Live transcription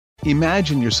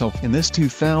Imagine yourself in this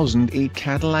 2008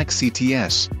 Cadillac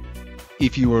CTS.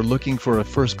 If you are looking for a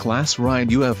first-class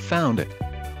ride, you have found it.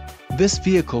 This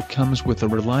vehicle comes with a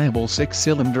reliable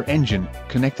 6-cylinder engine,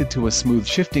 connected to a smooth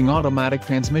shifting automatic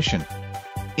transmission.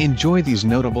 Enjoy these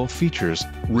notable features: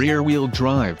 rear-wheel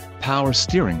drive, power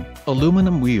steering,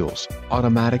 aluminum wheels,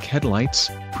 automatic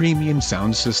headlights, premium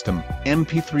sound system,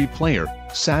 MP3 player,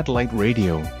 satellite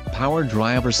radio, power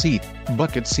driver seat,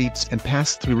 bucket seats and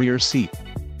pass-through rear seat.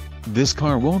 This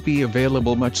car won't be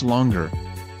available much longer.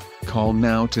 Call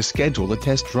now to schedule a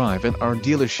test drive at our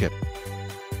dealership.